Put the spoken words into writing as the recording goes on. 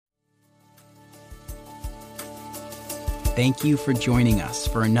Thank you for joining us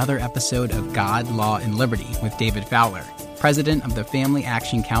for another episode of God, Law, and Liberty with David Fowler, President of the Family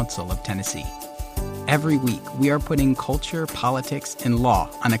Action Council of Tennessee. Every week, we are putting culture, politics, and law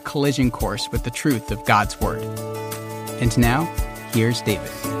on a collision course with the truth of God's Word. And now, here's David.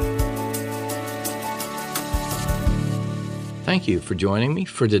 Thank you for joining me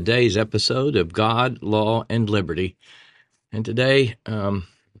for today's episode of God, Law, and Liberty. And today,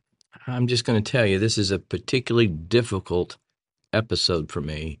 I'm just going to tell you this is a particularly difficult episode for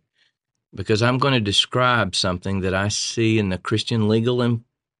me because I'm going to describe something that I see in the Christian legal and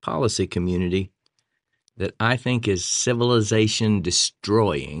policy community that I think is civilization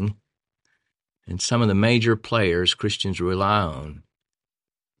destroying, and some of the major players Christians rely on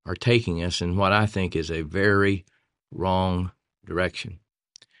are taking us in what I think is a very wrong direction.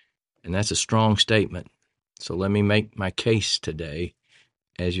 And that's a strong statement. So let me make my case today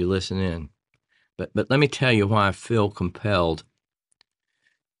as you listen in. But let me tell you why I feel compelled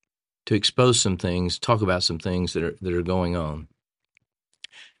to expose some things, talk about some things that are going on.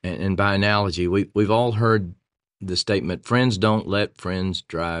 And by analogy, we've all heard the statement, friends don't let friends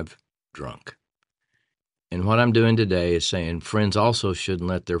drive drunk. And what I'm doing today is saying friends also shouldn't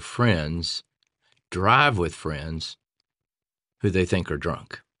let their friends drive with friends who they think are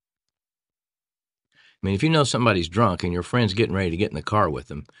drunk. I mean, if you know somebody's drunk and your friend's getting ready to get in the car with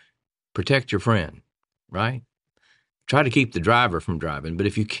them, protect your friend, right? Try to keep the driver from driving, but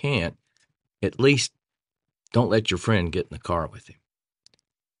if you can't, at least don't let your friend get in the car with him.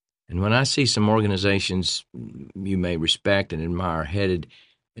 And when I see some organizations you may respect and admire headed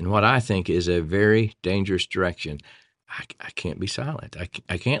in what I think is a very dangerous direction, I can't be silent.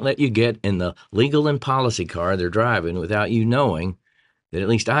 I can't let you get in the legal and policy car they're driving without you knowing that at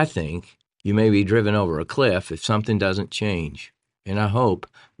least I think you may be driven over a cliff if something doesn't change. And I hope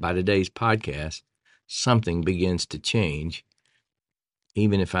by today's podcast, something begins to change,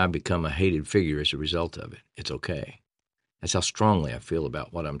 even if I become a hated figure as a result of it. It's okay. That's how strongly I feel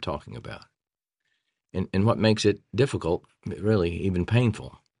about what I'm talking about. And what makes it difficult, really even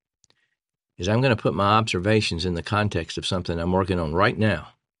painful, is I'm going to put my observations in the context of something I'm working on right now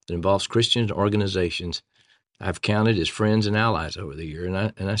that involves Christian organizations I've counted as friends and allies over the year,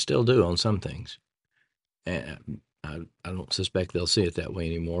 and I still do on some things. And I don't suspect they'll see it that way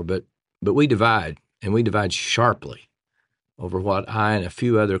anymore, but we divide, and we divide sharply over what I and a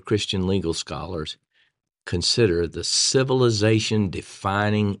few other Christian legal scholars consider the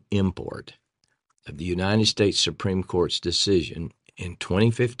civilization-defining import of the United States Supreme Court's decision in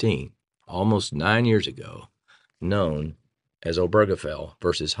 2015, almost 9 years ago, known as Obergefell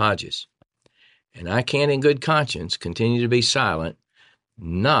versus Hodges. And I can't in good conscience continue to be silent,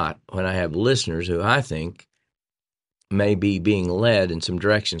 not when I have listeners who I think may be being led in some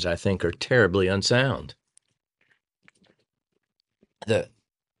directions I think are terribly unsound. The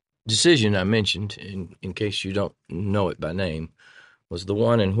decision I mentioned, in case you don't know it by name, was the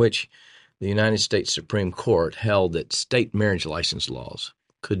one in which the United States Supreme Court held that state marriage license laws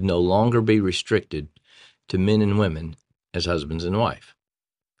could no longer be restricted to men and women as husbands and wife.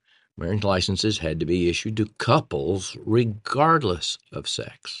 Marriage licenses had to be issued to couples regardless of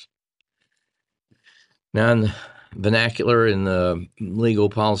sex. Now, in the vernacular in the legal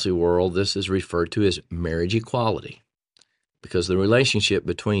policy world, this is referred to as marriage equality, because the relationship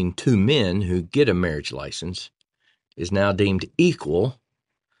between two men who get a marriage license is now deemed equal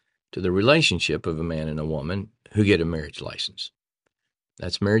to the relationship of a man and a woman who get a marriage license.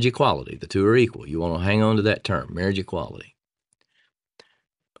 That's marriage equality. The two are equal. You want to hang on to that term, marriage equality.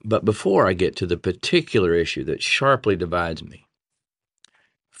 But before I get to the particular issue that sharply divides me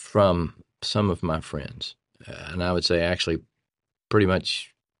from some of my friends, and I would say actually pretty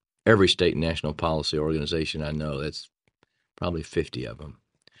much every state and national policy organization I know, that's probably 50 of them.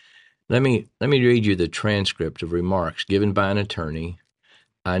 Let me read you the transcript of remarks given by an attorney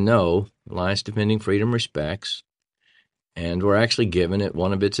I know Alliance Defending Freedom respects and were actually given at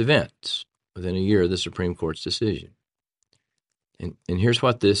one of its events within a year of the Supreme Court's decision. And here's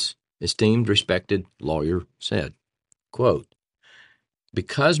what this esteemed, respected lawyer said, quote,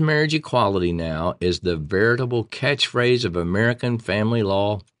 "Because marriage equality now is the veritable catchphrase of American family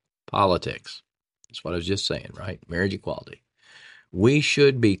law politics," that's what I was just saying, right? Marriage equality. "We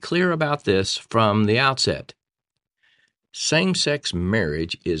should be clear about this from the outset. Same-sex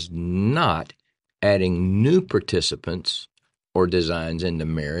marriage is not adding new participants or designs into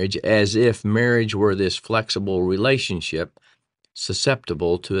marriage as if marriage were this flexible relationship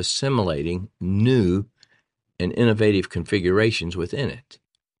susceptible to assimilating new and innovative configurations within it.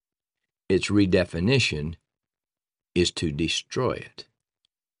 Its redefinition is to destroy it."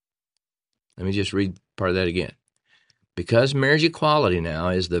 Let me just read part of that again. Because marriage equality now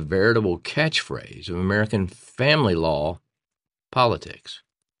is the veritable catchphrase of American family law politics.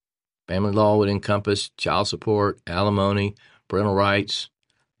 Family law would encompass child support, alimony, parental rights,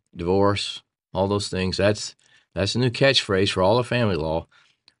 divorce, all those things. That's the new catchphrase for all of family law.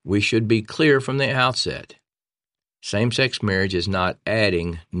 We should be clear from the outset. Same-sex marriage is not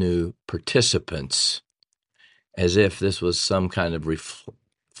adding new participants, as if this was some kind of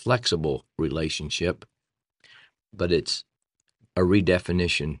flexible relationship, but it's a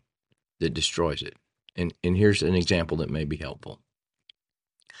redefinition that destroys it. And here's an example that may be helpful.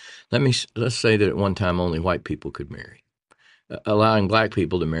 Let's say that at one time only white people could marry. Allowing black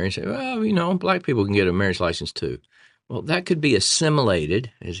people to marry, say, well, black people can get a marriage license too. Well, that could be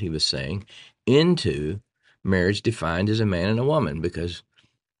assimilated, as he was saying, into marriage defined as a man and a woman, because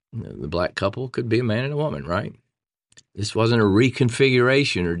the black couple could be a man and a woman, right? This wasn't a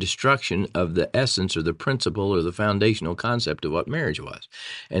reconfiguration or destruction of the essence or the principle or the foundational concept of what marriage was.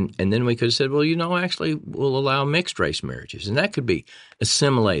 And then we could have said, well, actually we'll allow mixed race marriages, and that could be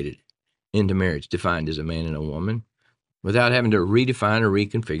assimilated into marriage defined as a man and a woman without having to redefine or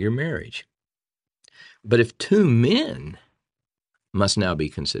reconfigure marriage. But if two men must now be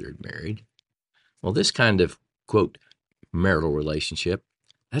considered married, well, this kind of, quote, marital relationship,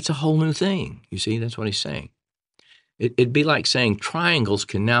 that's a whole new thing. You see, that's what he's saying. It'd be like saying triangles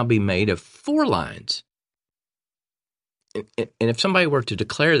can now be made of 4 lines. And if somebody were to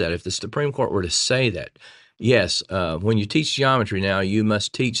declare that, if the Supreme Court were to say that, yes, when you teach geometry now, you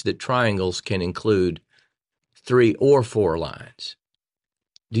must teach that triangles can include 3 or 4 lines.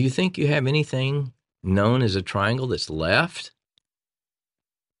 Do you think you have anything known as a triangle that's left?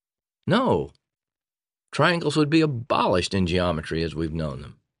 No. Triangles would be abolished in geometry as we've known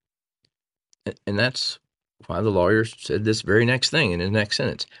them. And that's why the lawyer said this very next thing in his next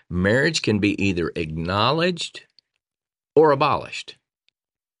sentence. Marriage can be either acknowledged or abolished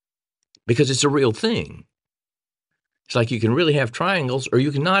because it's a real thing. It's like you can really have triangles or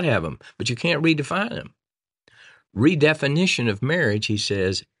you cannot have them, but you can't redefine them. Redefinition of marriage, he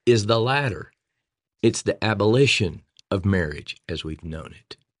says, is the latter. It's the abolition of marriage as we've known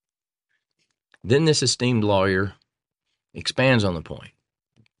it. Then this esteemed lawyer expands on the point.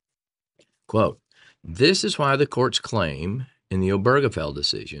 Quote, this is why the courts claim in the Obergefell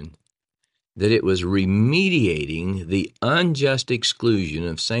decision that it was remediating the unjust exclusion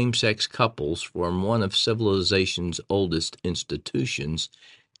of same-sex couples from one of civilization's oldest institutions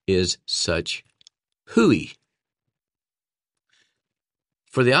is such hooey.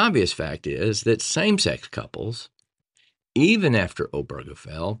 For the obvious fact is that same-sex couples, even after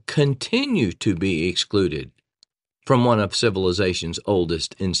Obergefell, continue to be excluded from one of civilization's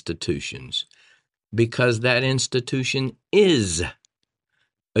oldest institutions, because that institution is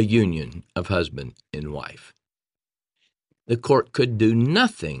a union of husband and wife. The court could do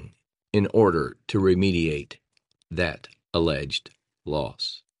nothing in order to remediate that alleged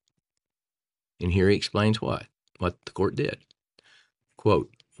loss. And here he explains what the court did.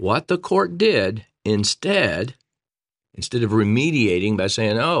 Quote, what the court did instead of remediating by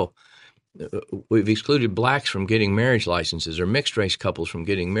saying, we've excluded blacks from getting marriage licenses or mixed-race couples from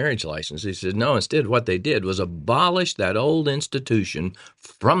getting marriage licenses. He said, no, instead what they did was abolish that old institution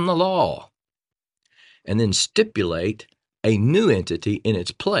from the law and then stipulate a new entity in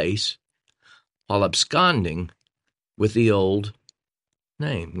its place while absconding with the old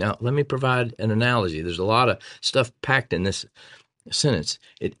name. Now, let me provide an analogy. There's a lot of stuff packed in this sentence.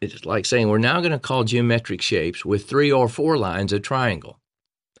 It's like saying we're now going to call geometric shapes with 3 or 4 lines a triangle.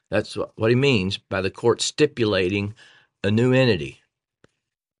 That's what he means by the court stipulating a new entity.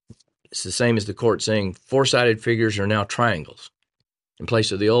 It's the same as the court saying 4-sided figures are now triangles in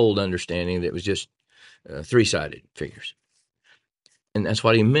place of the old understanding that it was just 3-sided figures. And that's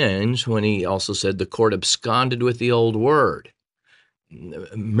what he means when he also said the court absconded with the old word,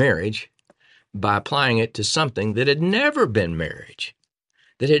 marriage, by applying it to something that had never been marriage,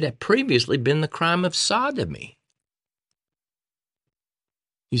 that had previously been the crime of sodomy.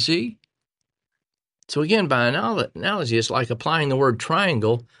 You see? So again, by analogy, it's like applying the word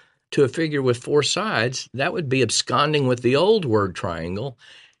triangle to a figure with 4 sides. That would be absconding with the old word triangle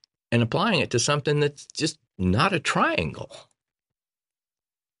and applying it to something that's just not a triangle.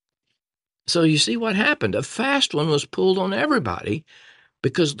 So you see what happened. A fast one was pulled on everybody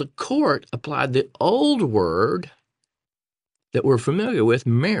because the court applied the old word that we're familiar with,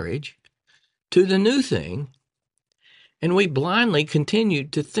 marriage, to the new thing, and we blindly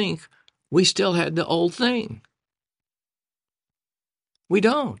continued to think we still had the old thing. We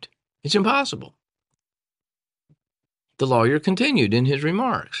don't. It's impossible. The lawyer continued in his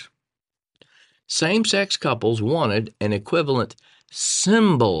remarks. Same-sex couples wanted an equivalent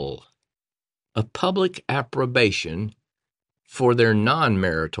symbol of public approbation for their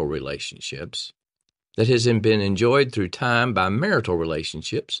non-marital relationships that has been enjoyed through time by marital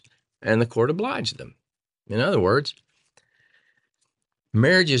relationships, and the court obliged them. In other words,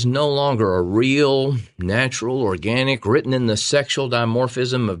 marriage is no longer a real, natural, organic, written in the sexual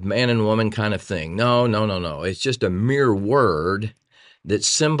dimorphism of man and woman kind of thing. No. It's just a mere word that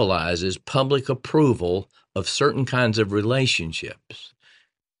symbolizes public approval of certain kinds of relationships.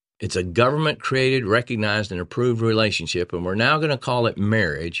 It's a government-created, recognized, and approved relationship, and we're now going to call it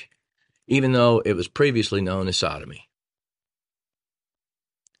marriage, even though it was previously known as sodomy.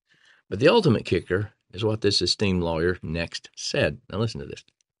 But the ultimate kicker is what this esteemed lawyer next said. Now listen to this.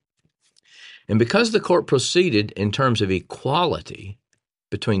 And because the court proceeded in terms of equality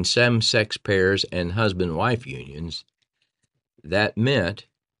between same-sex pairs and husband-wife unions, that meant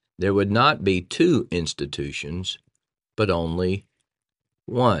there would not be two institutions, but only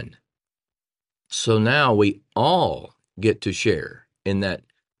one. So now we all get to share in that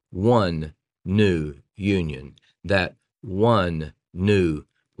one new union, that one new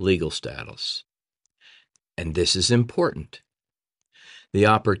legal status. And this is important. The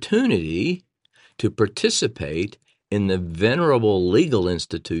opportunity to participate in the venerable legal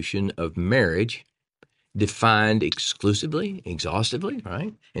institution of marriage, defined exclusively, exhaustively,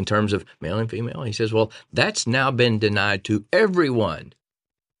 right, in terms of male and female. He says, well, that's now been denied to everyone,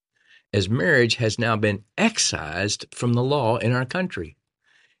 as marriage has now been excised from the law in our country.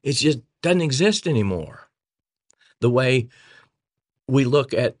 It just doesn't exist anymore. The way we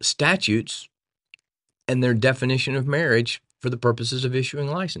look at statutes and their definition of marriage for the purposes of issuing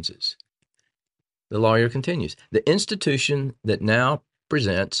licenses. The lawyer continues, the institution that now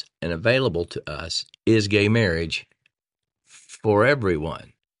presents and available to us is gay marriage for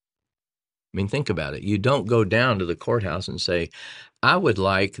everyone. I mean, think about it. You don't go down to the courthouse and say, I would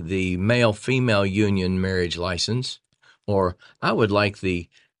like the male-female union marriage license, or I would like the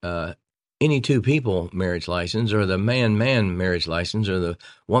any two people marriage license, or the man-man marriage license, or the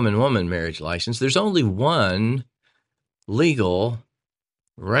woman-woman marriage license. There's only one legal,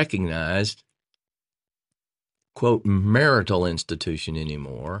 recognized, quote, marital institution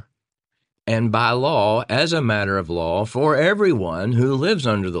anymore, and by law, as a matter of law, for everyone who lives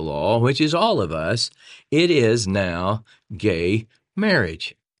under the law, which is all of us, it is now gay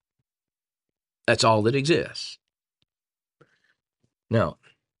marriage. That's all that exists. Now,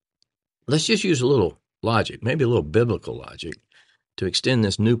 let's just use a little logic, maybe a little biblical logic, to extend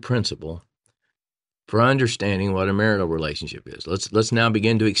this new principle for understanding what a marital relationship is. Let's now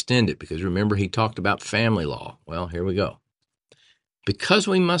begin to extend it, because remember he talked about family law. Well, here we go. Because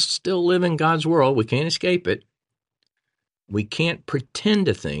we must still live in God's world, we can't escape it. We can't pretend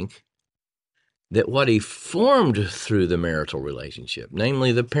to think that what he formed through the marital relationship,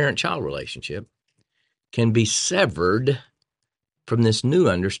 namely the parent-child relationship, can be severed from this new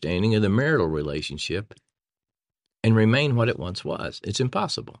understanding of the marital relationship and remain what it once was. It's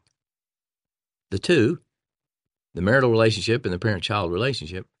impossible. The two, the marital relationship and the parent-child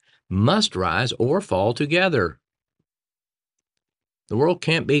relationship, must rise or fall together. The world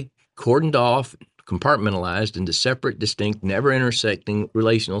can't be cordoned off, compartmentalized into separate, distinct, never intersecting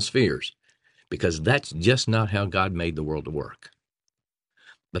relational spheres, because that's just not how God made the world to work.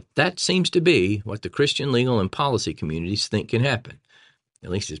 But that seems to be what the Christian legal and policy communities think can happen. At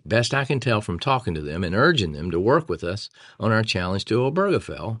least as best I can tell from talking to them and urging them to work with us on our challenge to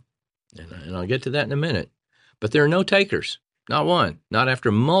Obergefell. And I'll get to that in a minute. But there are no takers, not one, not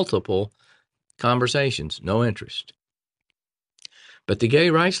after multiple conversations, no interest. But the gay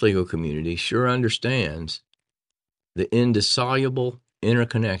rights legal community sure understands the indissoluble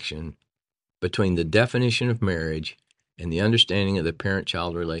interconnection between the definition of marriage and the understanding of the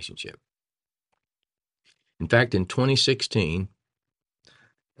parent-child relationship. In fact, in 2016,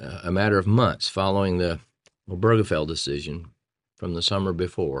 a matter of months following the Obergefell decision from the summer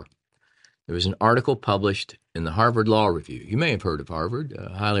before, there was an article published in the Harvard Law Review. You may have heard of Harvard,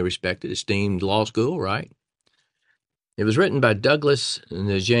 a highly respected, esteemed law school, right? It was written by Douglas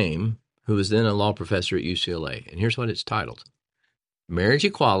Najim, who was then a law professor at UCLA. And here's what it's titled: Marriage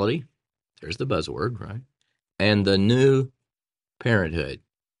Equality, there's the buzzword, right? And the New Parenthood.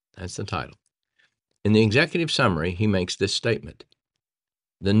 That's the title. In the executive summary, he makes this statement: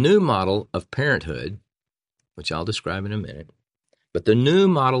 the new model of parenthood, which I'll describe in a minute, but the new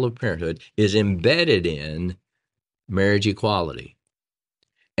model of parenthood is embedded in marriage equality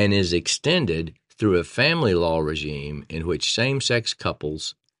and is extended through a family law regime in which same-sex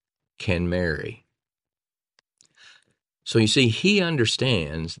couples can marry. So you see, he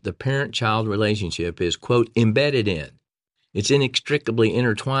understands the parent-child relationship is, quote, embedded in. It's inextricably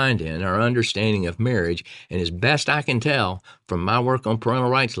intertwined in our understanding of marriage, and as best I can tell from my work on parental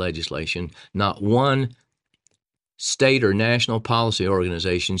rights legislation, not one state or national policy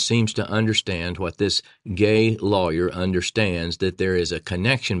organization seems to understand what this gay lawyer understands, that there is a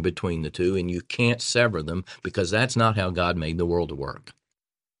connection between the two and you can't sever them, because that's not how God made the world to work.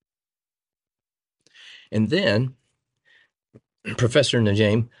 And then Professor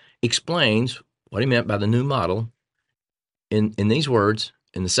Najim explains what he meant by the new model in these words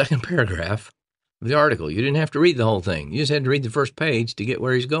in the second paragraph of the article. You didn't have to read the whole thing. You just had to read the first page to get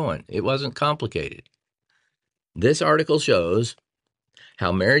where he's going. It wasn't complicated. This article shows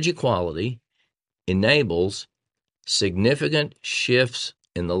how marriage equality enables significant shifts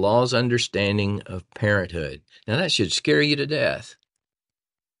in the law's understanding of parenthood. Now, that should scare you to death.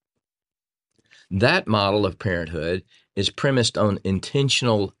 That model of parenthood is premised on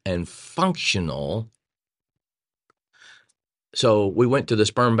intentional and functional. So we went to the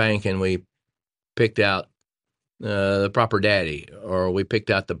sperm bank and we picked out the proper daddy, or we picked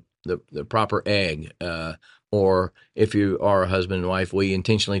out the proper egg, or if you are a husband and wife, we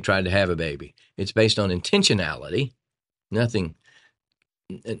intentionally tried to have a baby. It's based on intentionality, nothing,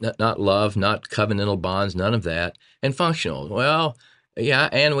 not love, not covenantal bonds, none of that, and functional. Well, yeah,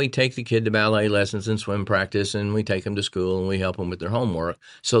 and we take the kid to ballet lessons and swim practice, and we take them to school, and we help them with their homework.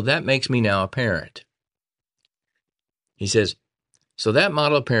 So that makes me now a parent. He says, so that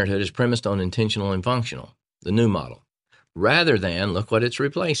model of parenthood is premised on intentional and functional, the new model, rather than, look what it's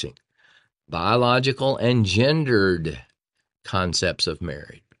replacing, biological and gendered concepts of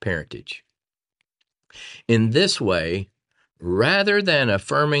marriage, parentage. In this way, rather than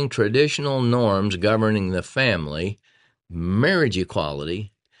affirming traditional norms governing the family, marriage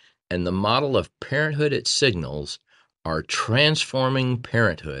equality, and the model of parenthood it signals are transforming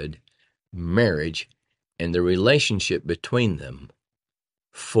parenthood, marriage, and the relationship between them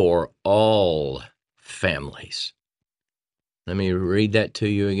for all families. Let me read that to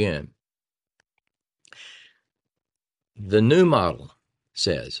you again. The new model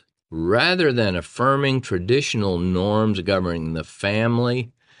says, rather than affirming traditional norms governing the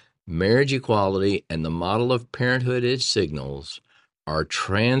family, marriage equality, and the model of parenthood it signals are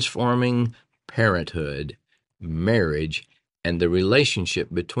transforming parenthood, marriage, and the relationship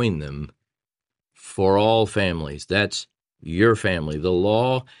between them for all families. That's your family. The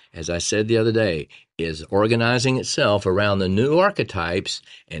law, as I said the other day, is organizing itself around the new archetypes,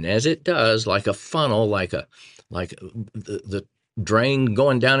 and as it does, like a funnel, like the drain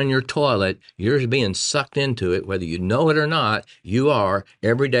going down in your toilet, you're being sucked into it, whether you know it or not. You are,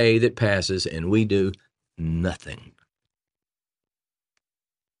 every day that passes, and we do nothing.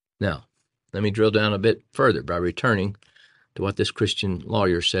 Now, let me drill down a bit further by returning to what this Christian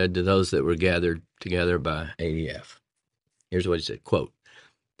lawyer said to those that were gathered together by ADF. Here's what he said, quote,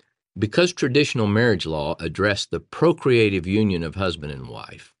 because traditional marriage law addressed the procreative union of husband and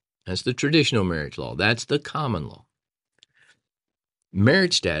wife, that's the traditional marriage law, that's the common law,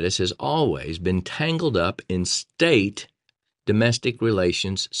 marriage status has always been tangled up in state domestic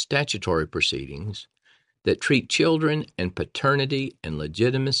relations statutory proceedings that treat children and paternity and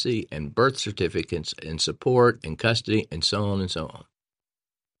legitimacy and birth certificates and support and custody and so on and so on.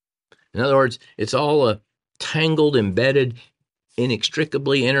 In other words, it's all a tangled, embedded,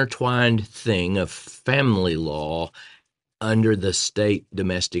 inextricably intertwined thing of family law under the state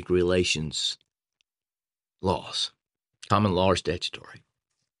domestic relations laws, common law or statutory.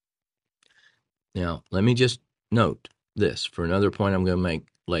 Now, let me just note this for another point I'm going to make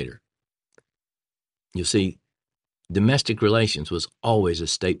later. You see, domestic relations was always a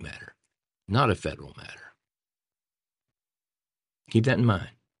state matter, not a federal matter. Keep that in mind.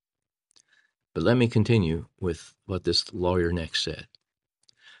 But let me continue with what this lawyer next said.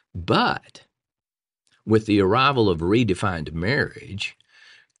 But with the arrival of redefined marriage,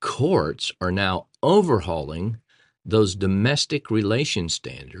 courts are now overhauling those domestic relation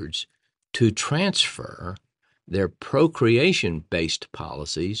standards to transfer their procreation-based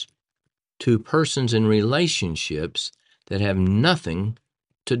policies to persons in relationships that have nothing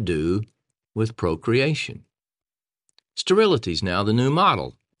to do with procreation. Sterility is now the new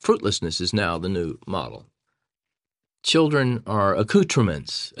model. Fruitlessness is now the new model. Children are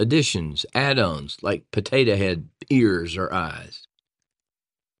accoutrements, additions, add-ons, like potato head ears or eyes.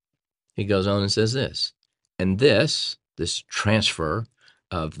 He goes on and says this, and this transfer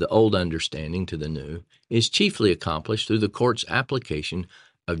of the old understanding to the new is chiefly accomplished through the court's application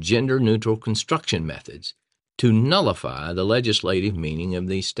of gender-neutral construction methods to nullify the legislative meaning of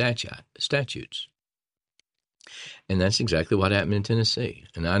these statutes. And that's exactly what happened in Tennessee.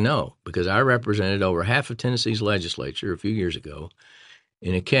 And I know because I represented over half of Tennessee's legislature a few years ago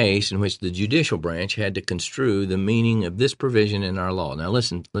in a case in which the judicial branch had to construe the meaning of this provision in our law. Now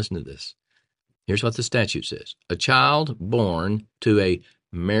listen to this. Here's what the statute says. A child born to a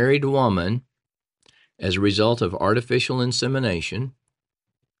married woman as a result of artificial insemination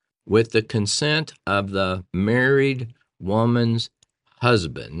with the consent of the married woman's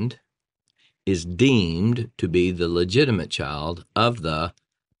husband is deemed to be the legitimate child of the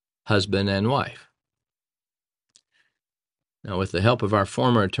husband and wife. Now, with the help of our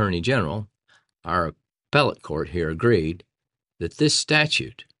former Attorney General, our appellate court here agreed that this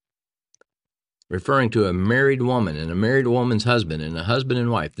statute, referring to a married woman and a married woman's husband and a husband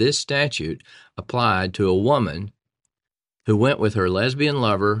and wife, this statute applied to a woman who went with her lesbian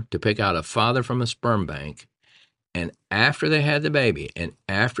lover to pick out a father from a sperm bank, and after they had the baby and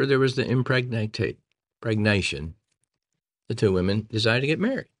after there was the impregnation, the two women decided to get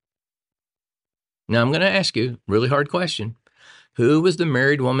married. Now, I'm going to ask you a really hard question. Who was the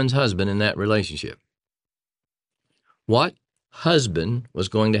married woman's husband in that relationship? What husband was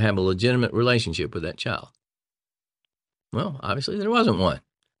going to have a legitimate relationship with that child? Well, obviously there wasn't one.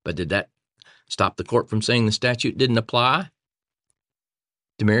 But did that stop the court from saying the statute didn't apply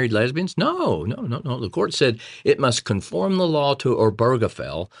to married lesbians? No. The court said it must conform the law to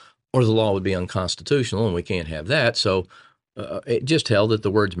Obergefell, or the law would be unconstitutional, and we can't have that. So it just held that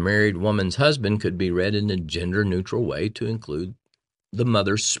the words married woman's husband could be read in a gender-neutral way to include the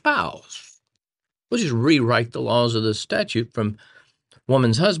mother's spouse. We'll just rewrite the laws of the statute from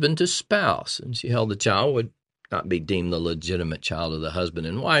woman's husband to spouse. And she held the child would not be deemed the legitimate child of the husband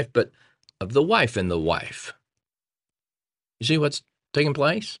and wife, but of the wife and the wife. You see what's taking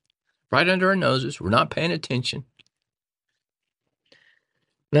place? Right under our noses. We're not paying attention.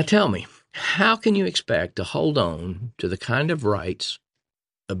 Now tell me, how can you expect to hold on to the kind of rights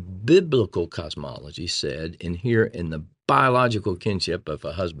a biblical cosmology said inhere in the biological kinship of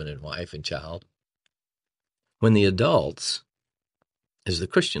a husband and wife and child when the adults, as the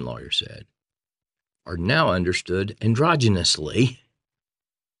Christian lawyer said, are now understood androgynously,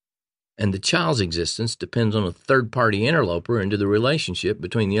 and the child's existence depends on a third-party interloper into the relationship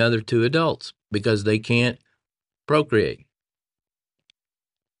between the other two adults because they can't procreate?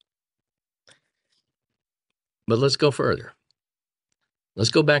 But let's go further.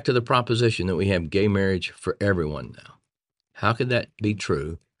 Let's go back to the proposition that we have gay marriage for everyone now. How could that be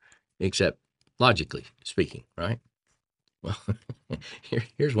true, except logically speaking, right? Well,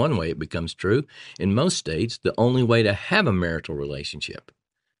 here's one way it becomes true. In most states, the only way to have a marital relationship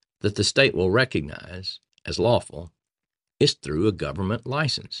that the state will recognize as lawful is through a government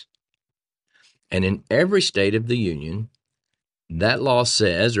license. And in every state of the Union, that law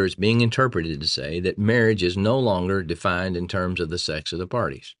says, or is being interpreted to say, that marriage is no longer defined in terms of the sex of the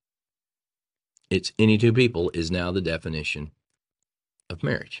parties. It's any two people is now the definition of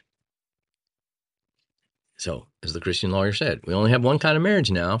marriage. So, as the Christian lawyer said, we only have one kind of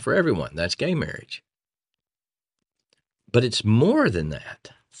marriage now for everyone. That's gay marriage. But it's more than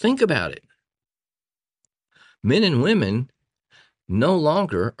that. Think about it. Men and women no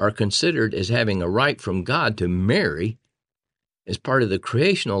longer are considered as having a right from God to marry as part of the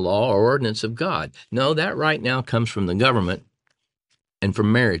creational law or ordinance of God. No, that right now comes from the government and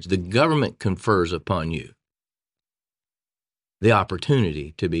from marriage. The government confers upon you the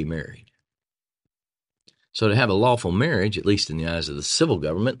opportunity to be married. So to have a lawful marriage, at least in the eyes of the civil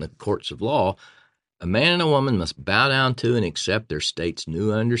government and the courts of law, a man and a woman must bow down to and accept their state's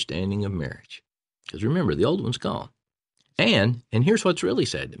new understanding of marriage. Because remember, the old one's gone. And here's what's really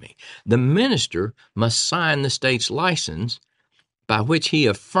sad to me. The minister must sign the state's license by which he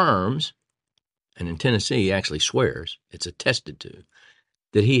affirms, and in Tennessee he actually swears, it's attested to,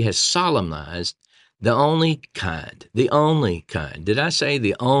 that he has solemnized the only kind, did I say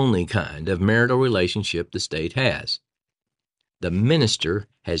the only kind of marital relationship the state has? The minister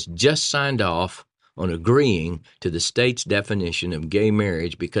has just signed off on agreeing to the state's definition of gay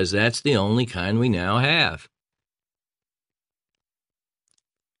marriage because that's the only kind we now have.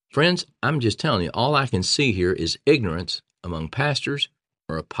 Friends, I'm just telling you, all I can see here is ignorance among pastors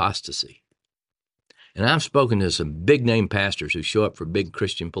or apostasy. And I've spoken to some big-name pastors who show up for big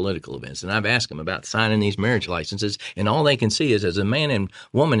Christian political events, and I've asked them about signing these marriage licenses, and all they can see is there's a man and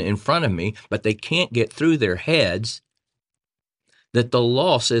woman in front of me, but they can't get through their heads that the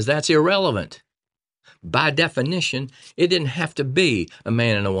law says that's irrelevant. By definition, it didn't have to be a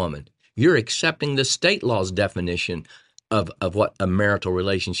man and a woman. You're accepting the state law's definition of what a marital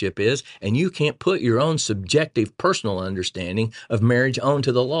relationship is, and you can't put your own subjective personal understanding of marriage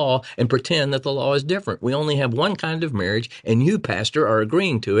onto the law and pretend that the law is different. We only have one kind of marriage, and you, pastor, are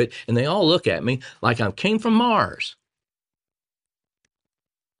agreeing to it, and they all look at me like I came from Mars.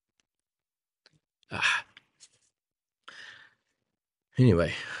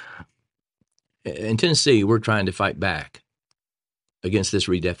 Anyway, in Tennessee, we're trying to fight back against this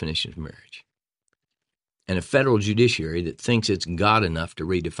redefinition of marriage and a federal judiciary that thinks it's God enough to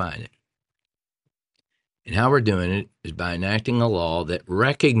redefine it. And how we're doing it is by enacting a law that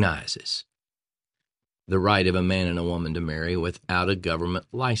recognizes the right of a man and a woman to marry without a government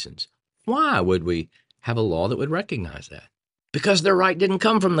license. Why would we have a law that would recognize that? Because their right didn't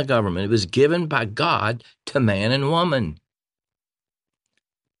come from the government. It was given by God to man and woman.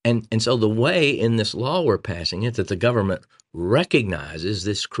 And so the way in this law we're passing it that the government recognizes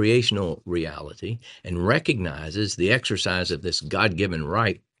this creational reality and recognizes the exercise of this God-given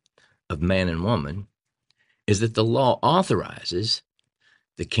right of man and woman is that the law authorizes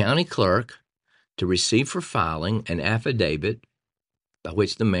the county clerk to receive for filing an affidavit by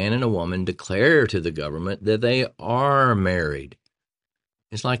which the man and a woman declare to the government that they are married.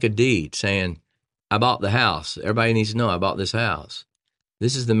 It's like a deed saying, I bought the house. Everybody needs to know I bought this house.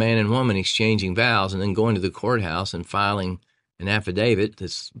 This is the man and woman exchanging vows and then going to the courthouse and filing an affidavit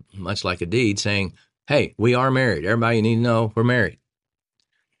that's much like a deed saying, hey, we are married. Everybody needs to know we're married.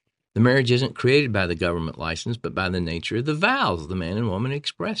 The marriage isn't created by the government license, but by the nature of the vows the man and woman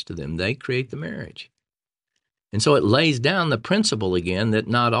express to them. They create the marriage. And so it lays down the principle again that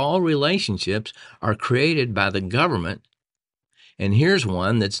not all relationships are created by the government. And here's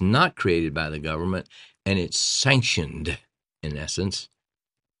one that's not created by the government, and it's sanctioned, in essence,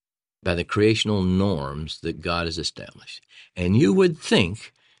 by the creational norms that God has established. And you would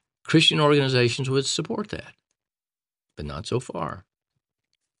think Christian organizations would support that, but not so far.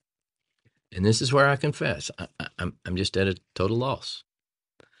 And this is where I confess, I'm just at a total loss.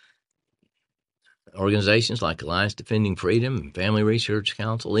 Organizations like Alliance Defending Freedom and Family Research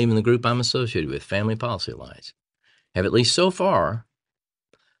Council, even the group I'm associated with, Family Policy Alliance, have at least so far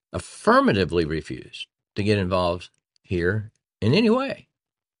affirmatively refused to get involved here in any way.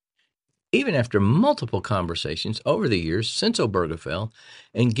 Even after multiple conversations over the years since Obergefell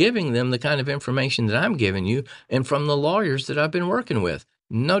and giving them the kind of information that I'm giving you and from the lawyers that I've been working with.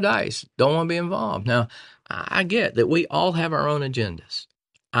 No dice, don't want to be involved. Now, I get that we all have our own agendas.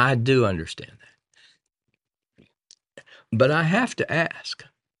 I do understand that. But I have to ask,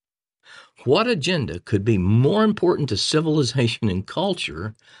 what agenda could be more important to civilization and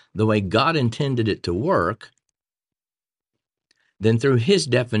culture, the way God intended it to work, than through his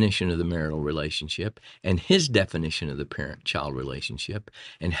definition of the marital relationship and his definition of the parent-child relationship?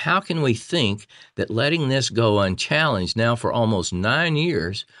 And how can we think that letting this go unchallenged now for almost 9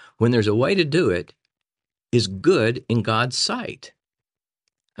 years, when there's a way to do it, is good in God's sight?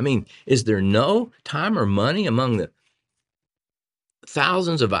 I mean, is there no time or money among the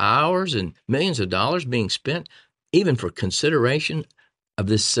thousands of hours and millions of dollars being spent even for consideration of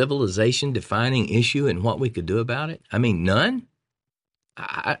this civilization-defining issue and what we could do about it? I mean, none?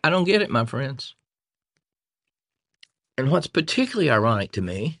 I don't get it, my friends. And what's particularly ironic to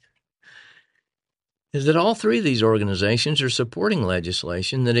me is that all three of these organizations are supporting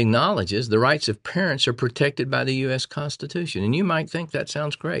legislation that acknowledges the rights of parents are protected by the U.S. Constitution. And you might think that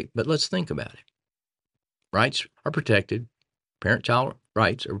sounds great, but let's think about it. Rights are protected. Parent-child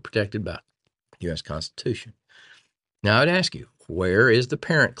rights are protected by the U.S. Constitution. Now, I'd ask you, where is the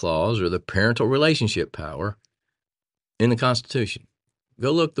parent clause or the parental relationship power in the Constitution?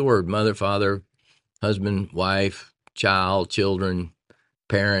 Go look the word mother, father, husband, wife, child, children,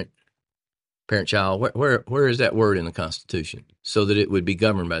 parent, child. Where is that word in the Constitution so that it would be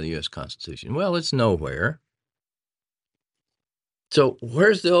governed by the U.S. Constitution? Well, it's nowhere. So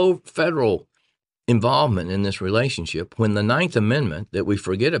where's the old federal involvement in this relationship when the Ninth Amendment that we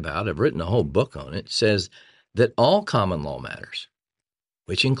forget about, I've written a whole book on it, says that all common law matters,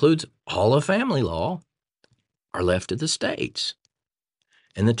 which includes all of family law, are left to the states.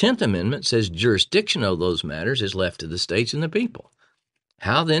 And the 10th Amendment says jurisdiction of those matters is left to the states and the people.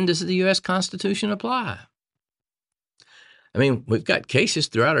 How then does the U.S. Constitution apply? I mean, we've got cases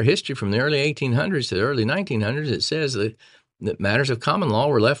throughout our history from the early 1800s to the early 1900s that says that matters of common law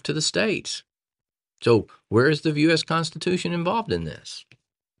were left to the states. So where is the U.S. Constitution involved in this?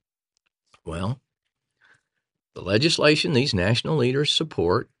 Well, the legislation these national leaders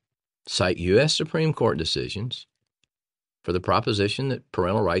support cite U.S. Supreme Court decisions for the proposition that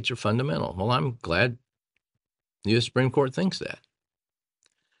parental rights are fundamental. Well, I'm glad the U.S. Supreme Court thinks that.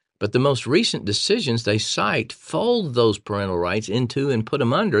 But the most recent decisions they cite fold those parental rights into and put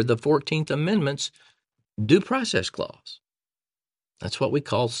them under the 14th Amendment's due process clause. That's what we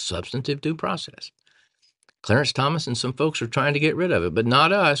call substantive due process. Clarence Thomas and some folks are trying to get rid of it, but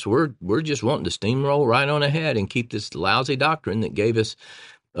not us. We're just wanting to steamroll right on ahead and keep this lousy doctrine that gave us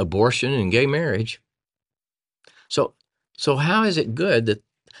abortion and gay marriage. So how is it good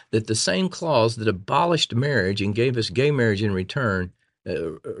that the same clause that abolished marriage and gave us gay marriage in return,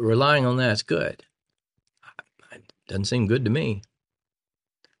 relying on that's good? It doesn't seem good to me.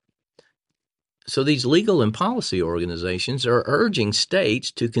 So these legal and policy organizations are urging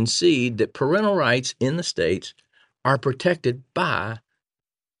states to concede that parental rights in the states are protected by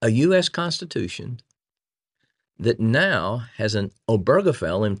a U.S. Constitution that now has an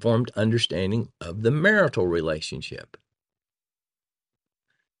Obergefell-informed understanding of the marital relationship.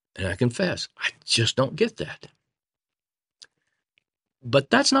 And I confess, I just don't get that. But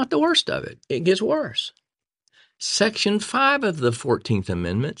that's not the worst of it. It gets worse. Section 5 of the 14th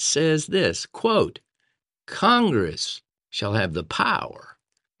Amendment says this, quote, Congress shall have the power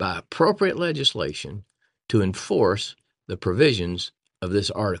by appropriate legislation to enforce the provisions of this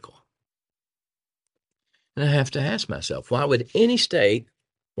article. And I have to ask myself, why would any state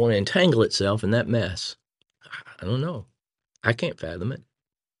want to entangle itself in that mess? I don't know. I can't fathom it.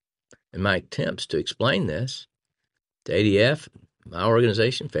 And my attempts to explain this to ADF, my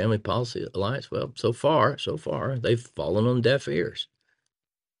organization, Family Policy Alliance, well, so far, they've fallen on deaf ears.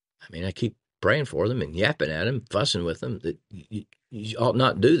 I mean, I keep praying for them and yapping at them, fussing with them that you ought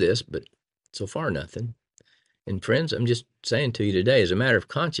not do this, but so far nothing. And friends, I'm just saying to you today, as a matter of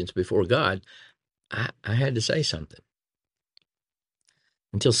conscience before God, I had to say something.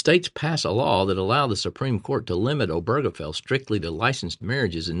 Until states pass a law that allow the Supreme Court to limit Obergefell strictly to licensed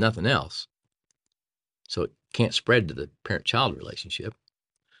marriages and nothing else, so it can't spread to the parent-child relationship,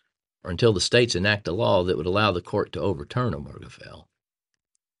 or until the states enact a law that would allow the court to overturn Obergefell,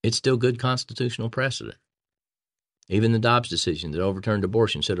 it's still good constitutional precedent. Even the Dobbs decision that overturned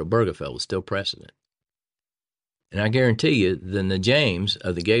abortion said Obergefell was still precedent. And I guarantee you, the James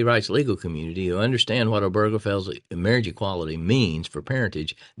of the gay rights legal community who understand what Obergefell's marriage equality means for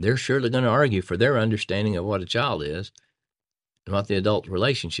parentage, they're surely going to argue for their understanding of what a child is and what the adult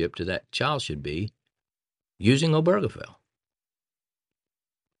relationship to that child should be using Obergefell.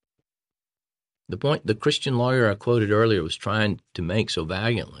 The point the Christian lawyer I quoted earlier was trying to make so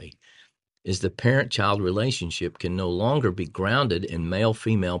valiantly is the parent-child relationship can no longer be grounded in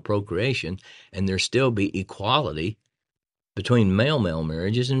male-female procreation, and there still be equality between male-male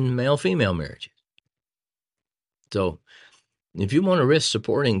marriages and male-female marriages. So, if you want to risk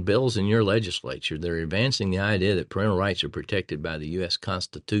supporting bills in your legislature that are advancing the idea that parental rights are protected by the U.S.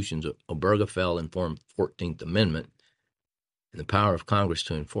 Constitution's Obergefell-informed 14th Amendment and the power of Congress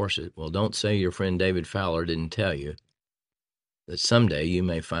to enforce it, well, don't say your friend David Fowler didn't tell you that someday you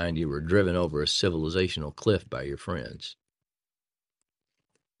may find you were driven over a civilizational cliff by your friends.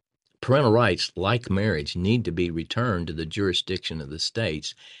 Parental rights, like marriage, need to be returned to the jurisdiction of the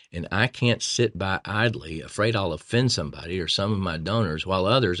states, and I can't sit by idly, afraid I'll offend somebody or some of my donors, while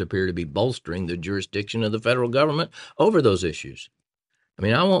others appear to be bolstering the jurisdiction of the federal government over those issues. I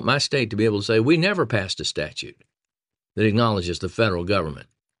mean, I want my state to be able to say, we never passed a statute that acknowledges the federal government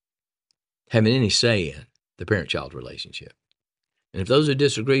having any say in the parent-child relationship. And if those who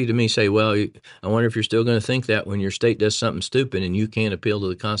disagree to me say, well, I wonder if you're still going to think that when your state does something stupid and you can't appeal to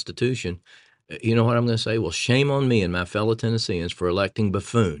the Constitution, you know what I'm going to say? Well, shame on me and my fellow Tennesseans for electing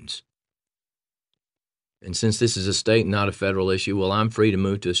buffoons. And since this is a state and not a federal issue, well, I'm free to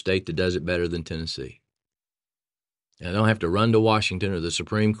move to a state that does it better than Tennessee. And I don't have to run to Washington or the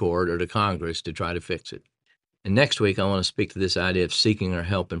Supreme Court or to Congress to try to fix it. And next week, I want to speak to this idea of seeking our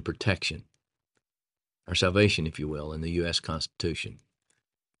help and protection, our salvation, if you will, in the U.S. Constitution.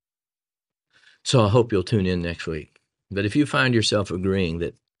 So I hope you'll tune in next week. But if you find yourself agreeing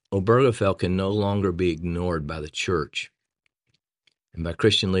that Obergefell can no longer be ignored by the church and by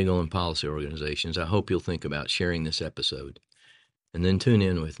Christian legal and policy organizations, I hope you'll think about sharing this episode and then tune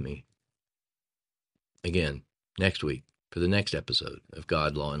in with me again next week for the next episode of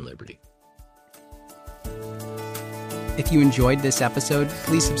God, Law, and Liberty. If you enjoyed this episode,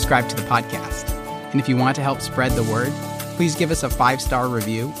 please subscribe to the podcast. And if you want to help spread the word, please give us a 5-star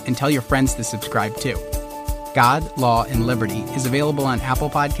review and tell your friends to subscribe too. God, Law, and Liberty is available on Apple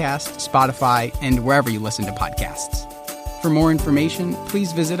Podcasts, Spotify, and wherever you listen to podcasts. For more information,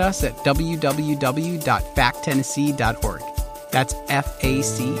 please visit us at www.facttennessee.org. That's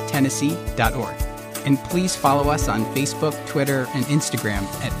factennessee.org. And please follow us on Facebook, Twitter, and Instagram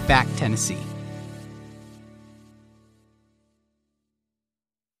at Fact Tennessee.